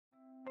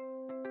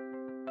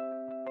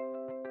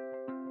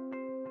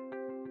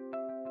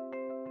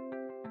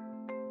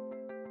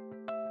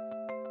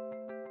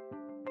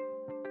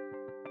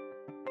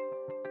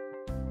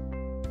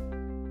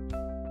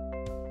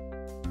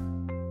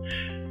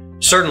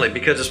Certainly,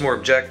 because it's more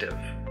objective.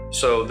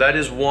 So that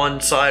is one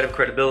side of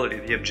credibility,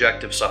 the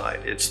objective side.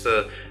 It's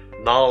the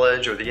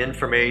knowledge or the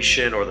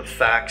information or the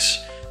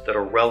facts that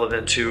are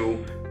relevant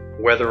to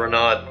whether or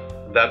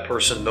not that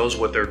person knows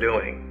what they're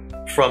doing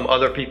from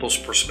other people's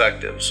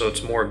perspective. So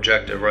it's more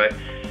objective, right?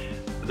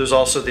 But there's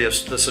also the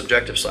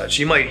subjective side. So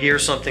you might hear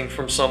something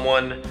from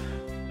someone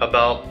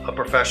about a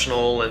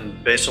professional,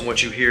 and based on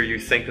what you hear, you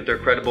think that they're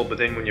credible, but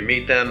then when you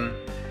meet them,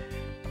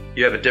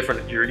 you have a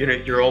different,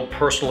 your own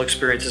personal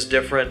experience is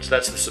different. So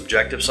that's the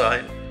subjective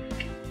side.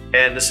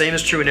 And the same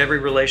is true in every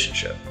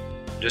relationship.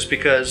 Just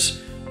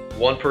because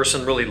one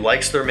person really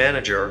likes their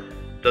manager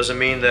doesn't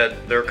mean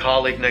that their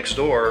colleague next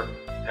door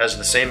has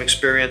the same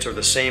experience or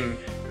the same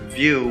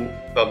view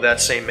of that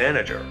same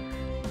manager.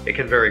 It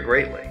can vary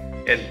greatly.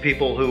 And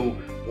people who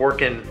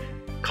work in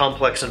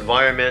complex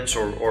environments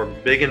or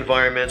big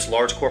environments,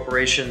 large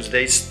corporations,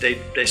 they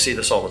see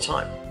this all the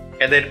time.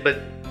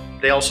 But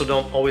they also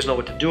don't always know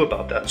what to do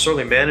about that. And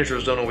certainly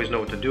managers don't always know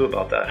what to do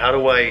about that. How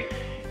do I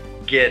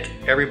get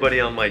everybody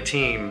on my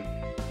team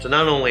to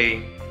not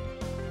only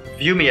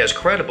view me as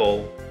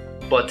credible,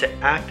 but to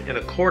act in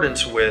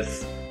accordance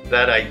with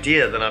that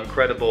idea that I'm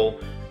credible,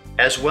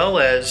 as well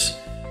as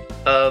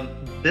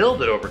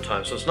build it over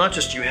time. So it's not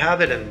just you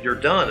have it and you're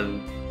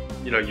done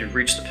and you've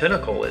reached the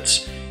pinnacle.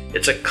 It's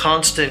a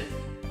constant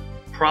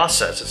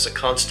process. It's a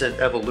constant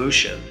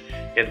evolution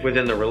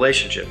within the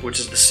relationship, which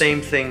is the same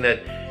thing that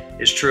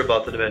is true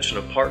about the dimension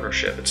of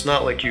partnership. It's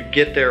not like you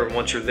get there and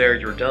once you're there,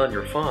 you're done,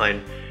 you're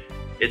fine.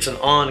 It's an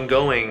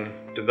ongoing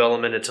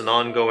development. It's an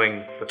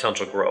ongoing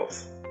potential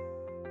growth.